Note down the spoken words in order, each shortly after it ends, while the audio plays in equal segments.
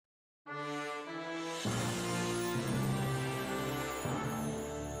What's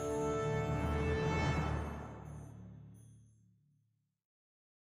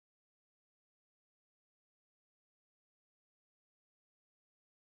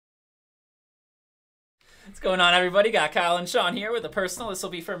going on, everybody? Got Kyle and Sean here with a personal. This will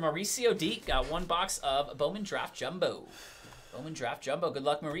be for Mauricio D. Got one box of Bowman Draft Jumbo. Bowman Draft Jumbo. Good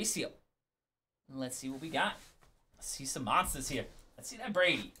luck, Mauricio. Let's see what we got. Let's see some monsters here. Let's see that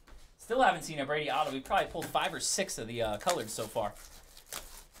Brady. Still haven't seen a Brady auto. We probably pulled 5 or 6 of the colored so far.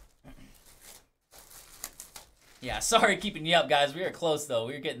 Yeah, sorry keeping you up, guys. We were close, though.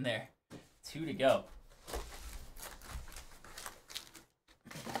 We were getting there. 2 to go.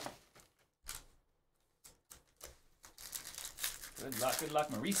 Good luck,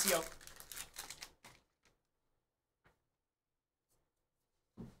 Mauricio.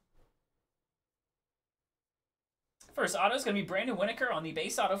 First auto is going to be Brandon Winokur on the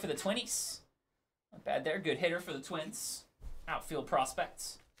base auto for the Twinnies. Not bad there. Good hitter for the Twins. Outfield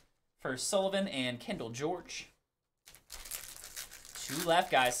prospects. First Sullivan and Kendall George. 2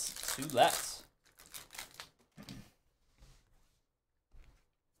 left, guys. 2 left.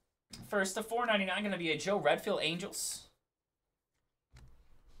 First to 499 going to be a Joe Redfield Angels.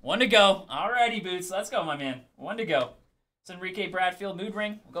 1 to go. Alrighty, Boots. Let's go, my man. 1 to go. It's Enrique Bradfield Mood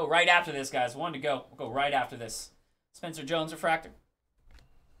Ring. We'll go right after this, guys. 1 to go. We'll go right after this. Spencer Jones Refractor.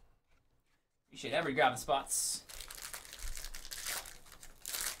 Appreciate every grabbing spots.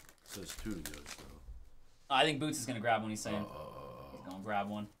 It says 2 to go, so. I think Boots is going to grab one, he's saying. He's going to grab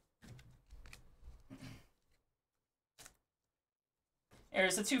one.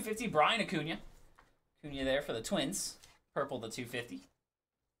 There's the 250, Brian Acuna. Acuna there for the Twins. Purple to 250.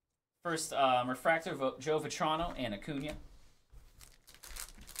 First, Refractor, Joe Vitrano and Acuna.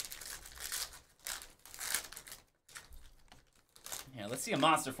 Yeah, let's see a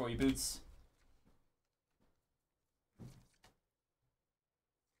monster for you, Boots.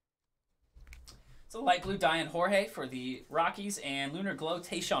 It's a light blue Diane Jorge for the Rockies and Lunar Glow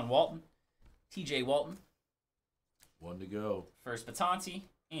Tayshaun Walton. TJ Walton. 1 to go. First, Batanti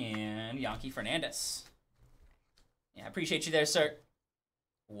and Yankee Fernandez. Yeah, I appreciate you there, sir.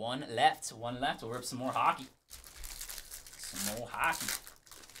 1 left. 1 left. We'll rip some more hockey. Some more hockey.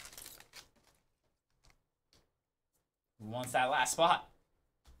 Who wants that last spot?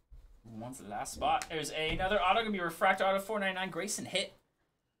 Who wants the last spot? There's another auto. Going to be Refractor Auto 499 Grayson Hit.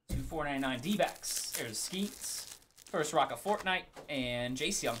 2 499 D-backs. There's Skeets. First Rock of Fortnite. And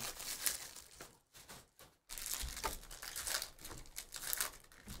Jace Young.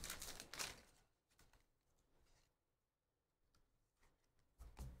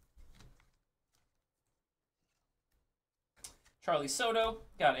 Charlie Soto,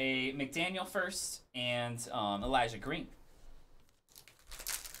 got a McDaniel first, and Elijah Green.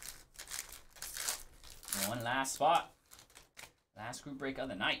 1 last spot. Last group break of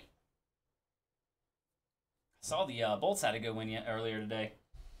the night. I saw the Bolts had a good win earlier today.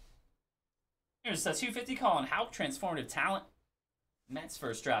 Here's the 250 Colin Houck, transformative talent. Mets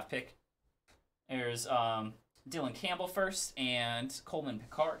first draft pick. There's Dylan Campbell first, and Coleman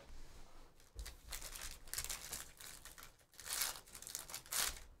Picard.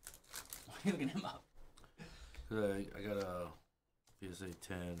 You looking him up? I got a PSA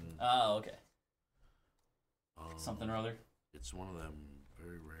 10. Oh, okay. Something or other. It's one of them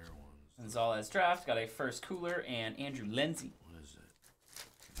very rare ones. And it's all as draft. Got a first Cooler and Andrew Lindsay. What is it?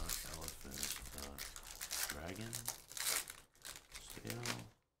 Not elephant. Dragon?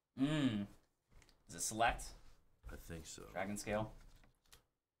 Scale? Is it select? I think so. Dragon scale.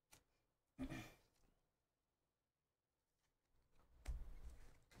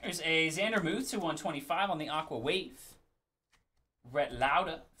 There's a Xander Muth to 125 on the Aqua Wave. Rhett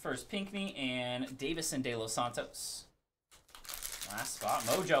Lauda, first Pinckney, and Davison De Los Santos. Last spot,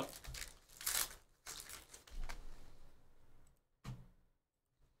 Mojo.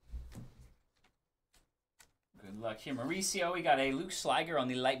 Good luck here, Mauricio. We got a Luke Schleiger on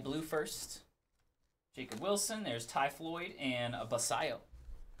the light blue first. Jacob Wilson, there's Ty Floyd, and a Basayo.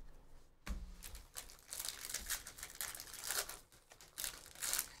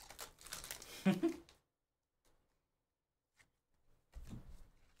 Good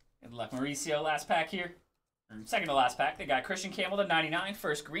luck, Mauricio. Last pack here. Or second to last pack. They got Christian Campbell to 99.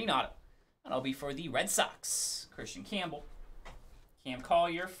 First green auto. That'll be for the Red Sox. Christian Campbell. Cam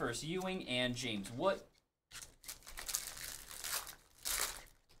Collier. First Ewing and James Wood.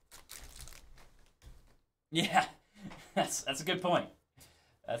 Yeah, that's a good point.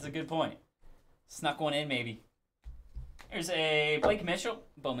 That's a good point. Snuck one in, maybe. There's a Blake Mitchell,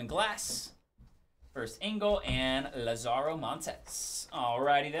 Bowman Glass. First Engel and Lazaro Montes.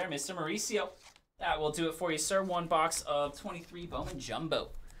 Alrighty there, Mr. Mauricio. That will do it for you, sir. 1 box of 23 Bowman Jumbo.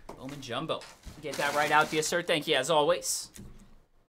 Bowman Jumbo. Get that right out to you, sir. Thank you, as always.